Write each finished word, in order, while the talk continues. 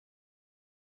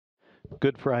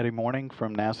Good Friday morning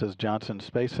from NASA's Johnson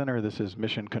Space Center. This is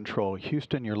Mission Control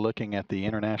Houston. You're looking at the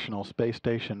International Space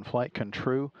Station flight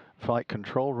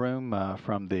control room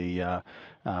from the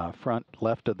front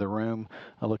left of the room,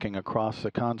 looking across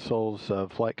the consoles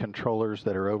of flight controllers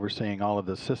that are overseeing all of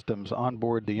the systems on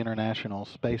board the International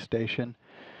Space Station.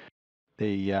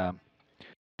 The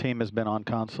team has been on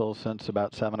console since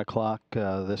about 7 o'clock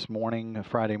this morning,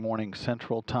 Friday morning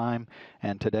Central Time,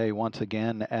 and today, once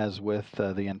again, as with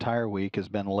the entire week, has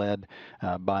been led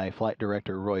by Flight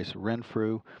Director Royce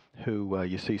Renfrew, who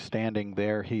you see standing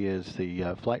there. He is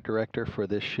the flight director for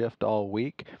this shift all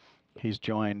week. He's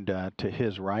joined to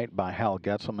his right by Hal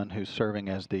Getzelman, who's serving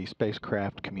as the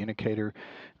spacecraft communicator,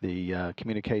 the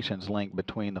communications link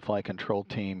between the flight control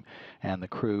team and the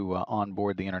crew on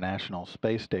board the International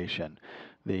Space Station.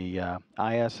 The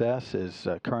ISS is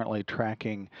currently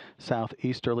tracking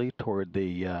southeasterly toward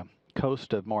the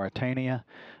coast of Mauritania,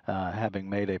 having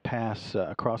made a pass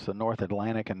across the North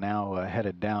Atlantic and now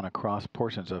headed down across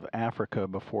portions of Africa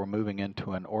before moving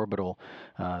into an orbital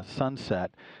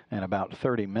sunset in about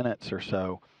 30 minutes or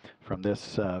so. From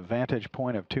this vantage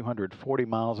point of 240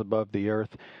 miles above the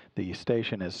Earth, the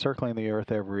station is circling the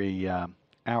Earth every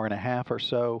hour and a half or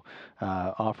so,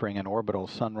 offering an orbital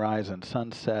sunrise and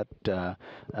sunset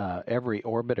every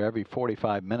orbit, every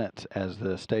 45 minutes as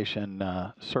the station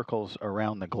circles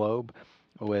around the globe,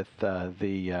 with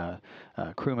the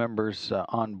crew members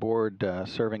on board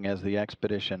serving as the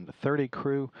Expedition 30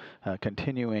 crew,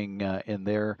 continuing in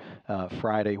their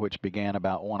Friday, which began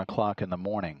about 1 o'clock in the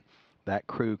morning. That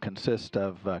crew consists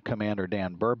of Commander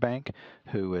Dan Burbank,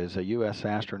 who is a U.S.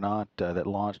 astronaut that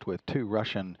launched with two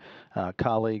Russian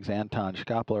colleagues, Anton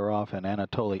Shkaplerov and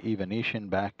Anatoly Ivanishin,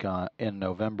 back in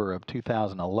November of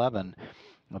 2011.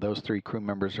 Those three crew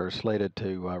members are slated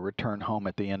to return home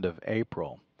at the end of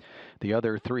April. The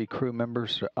other three crew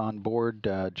members on board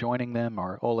joining them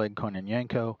are Oleg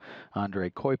Kononenko, Andrei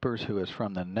Kuipers, who is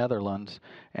from the Netherlands,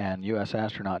 and U.S.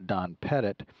 astronaut Don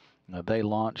Pettit. They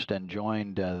launched and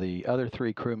joined the other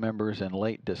three crew members in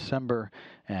late December,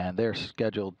 and they're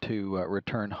scheduled to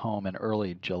return home in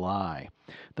early July.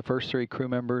 The first three crew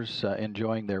members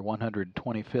enjoying their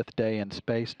 125th day in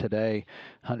space today,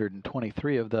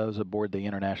 123 of those aboard the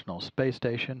International Space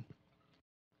Station.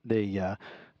 The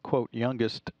quote,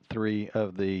 youngest three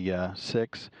of the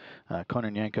six,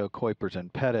 Kononenko, Kuipers,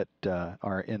 and Pettit,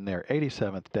 are in their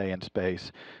 87th day in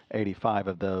space, 85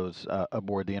 of those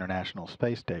aboard the International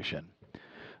Space Station.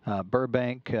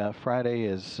 Burbank Friday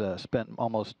is spent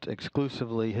almost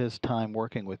exclusively his time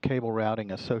working with cable routing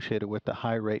associated with the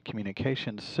high-rate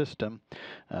communications system.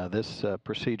 This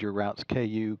procedure routes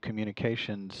KU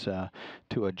communications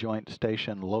to a joint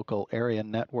station local area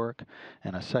network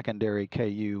and a secondary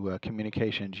KU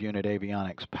communications unit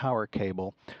avionics power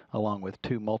cable, along with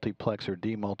two multiplexer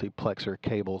demultiplexer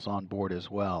cables on board as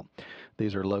well.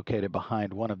 These are located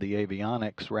behind one of the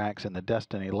avionics racks in the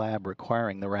Destiny lab,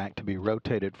 requiring the rack to be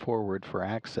rotated forward for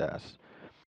access.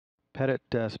 Pettit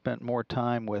spent more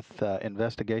time with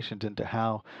investigations into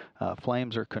how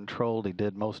flames are controlled. He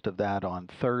did most of that on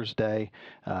Thursday,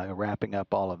 wrapping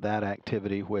up all of that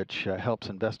activity, which helps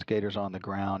investigators on the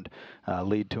ground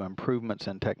lead to improvements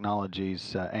in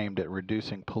technologies aimed at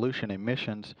reducing pollution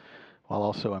emissions, while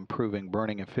also improving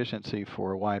burning efficiency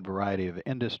for a wide variety of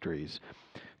industries.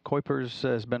 Kuipers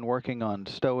has been working on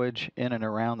stowage in and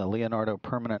around the Leonardo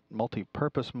Permanent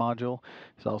Multi-Purpose Module.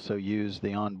 He's also used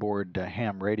the onboard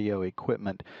ham radio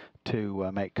equipment to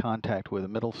make contact with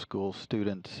middle school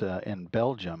students in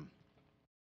Belgium.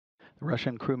 The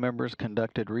Russian crew members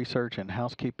conducted research and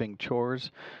housekeeping chores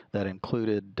that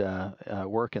included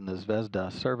work in the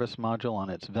Zvezda service module on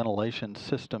its ventilation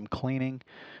system cleaning.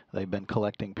 They've been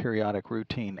collecting periodic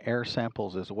routine air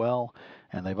samples as well,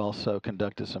 and they've also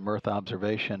conducted some Earth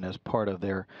observation as part of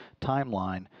their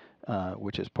timeline,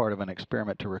 which is part of an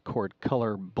experiment to record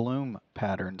color bloom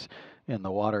patterns in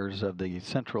the waters of the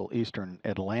central eastern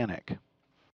Atlantic.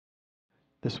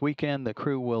 This weekend, the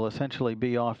crew will essentially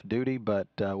be off duty, but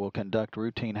will conduct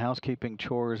routine housekeeping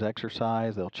chores,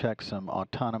 exercise. They'll check some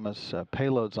autonomous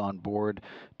payloads on board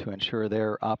to ensure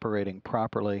they're operating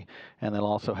properly, and they'll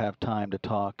also have time to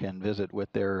talk and visit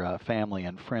with their family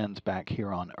and friends back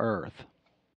here on Earth.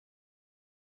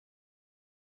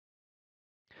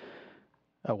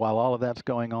 While all of that's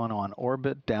going on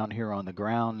orbit, down here on the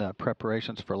ground,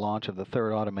 preparations for launch of the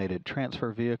third automated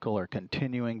transfer vehicle are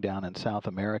continuing down in South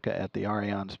America at the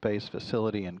Ariane Space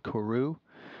Facility in Kourou.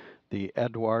 The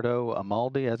Eduardo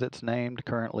Amaldi, as it's named,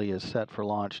 currently is set for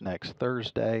launch next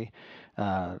Thursday,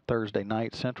 Thursday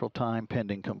night Central Time,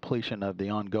 pending completion of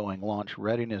the ongoing launch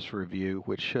readiness review,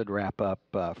 which should wrap up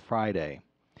Friday.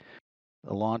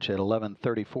 The launch at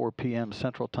 11:34 p.m.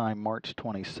 Central Time, March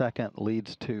 22nd,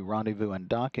 leads to rendezvous and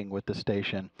docking with the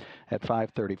station at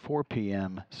 5:34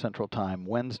 p.m. Central Time,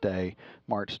 Wednesday,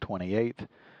 March 28th,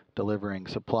 delivering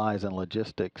supplies and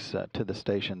logistics to the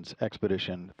station's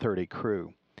Expedition 30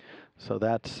 crew. So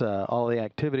that's all the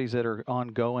activities that are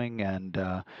ongoing, and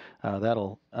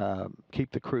that'll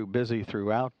keep the crew busy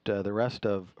throughout the rest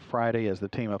of Friday as the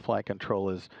team of flight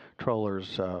controllers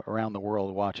around the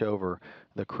world watch over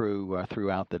the crew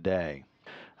throughout the day.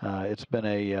 It's been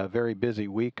a very busy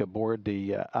week aboard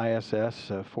the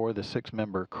ISS for the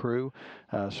six-member crew.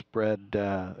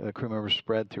 The crew members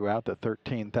spread throughout the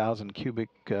 13,000 cubic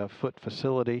foot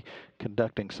facility,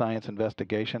 conducting science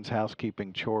investigations,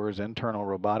 housekeeping chores, internal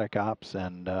robotic ops,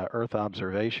 and Earth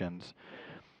observations.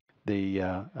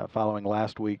 Following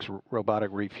last week's robotic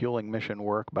refueling mission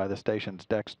work by the station's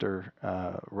Dexter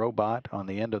robot on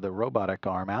the end of the robotic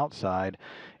arm outside,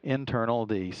 internal,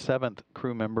 the seventh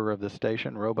crew member of the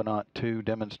station, Robonaut 2,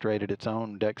 demonstrated its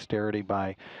own dexterity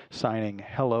by signing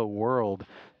 "Hello World"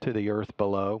 to the Earth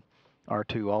below.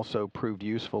 R2 also proved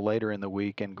useful later in the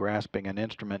week in grasping an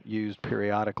instrument used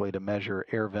periodically to measure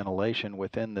air ventilation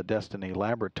within the Destiny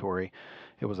laboratory.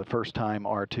 It was the first time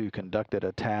R2 conducted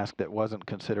a task that wasn't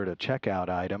considered a checkout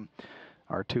item.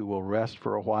 R2 will rest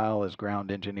for a while as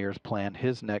ground engineers plan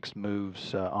his next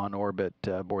moves on orbit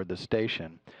aboard the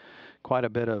station. Quite a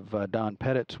bit of Don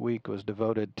Pettit's week was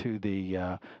devoted to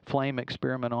the flame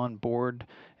experiment on board,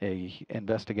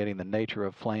 investigating the nature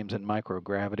of flames in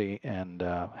microgravity and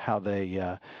how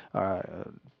they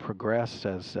progress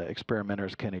as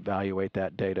experimenters can evaluate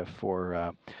that data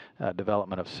for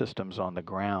development of systems on the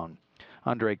ground.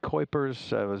 Andre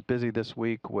Kuipers was busy this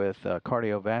week with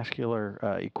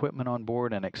cardiovascular equipment on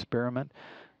board, an experiment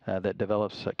that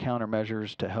develops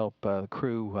countermeasures to help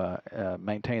crew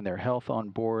maintain their health on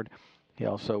board. He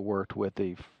also worked with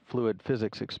the fluid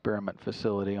physics experiment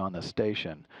facility on the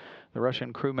station. The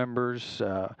Russian crew members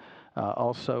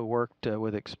also worked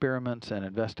with experiments and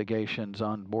investigations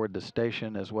on board the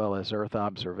station, as well as Earth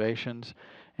observations,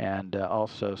 and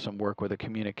also some work with the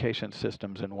communication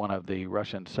systems in one of the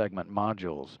Russian segment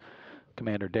modules.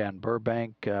 Commander Dan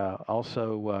Burbank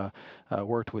also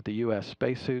worked with the U.S.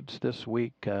 spacesuits this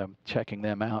week, checking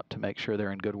them out to make sure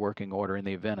they're in good working order in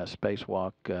the event a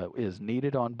spacewalk is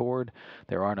needed on board.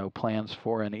 There are no plans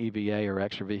for an EVA or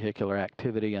extravehicular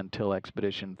activity until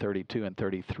Expedition 32 and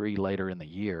 33 later in the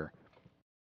year.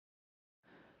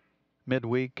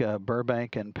 Midweek,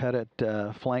 Burbank and Pettit,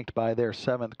 flanked by their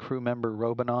seventh crew member,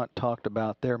 Robonaut, talked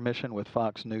about their mission with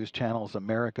Fox News Channel's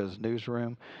America's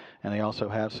Newsroom, and they also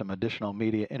have some additional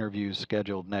media interviews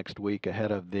scheduled next week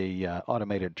ahead of the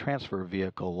automated transfer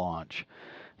vehicle launch.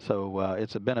 So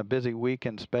it's been a busy week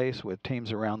in space with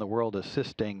teams around the world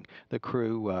assisting the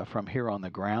crew from here on the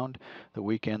ground. This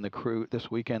weekend,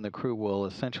 the crew will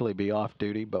essentially be off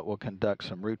duty, but will conduct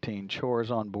some routine chores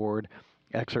on board,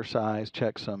 exercise,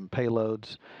 check some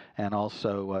payloads, and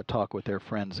also talk with their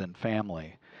friends and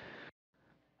family.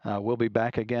 We'll be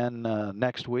back again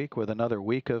next week with another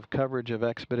week of coverage of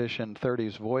Expedition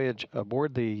 30's voyage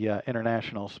aboard the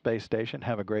International Space Station.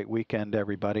 Have a great weekend,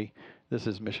 everybody. This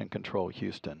is Mission Control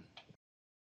Houston.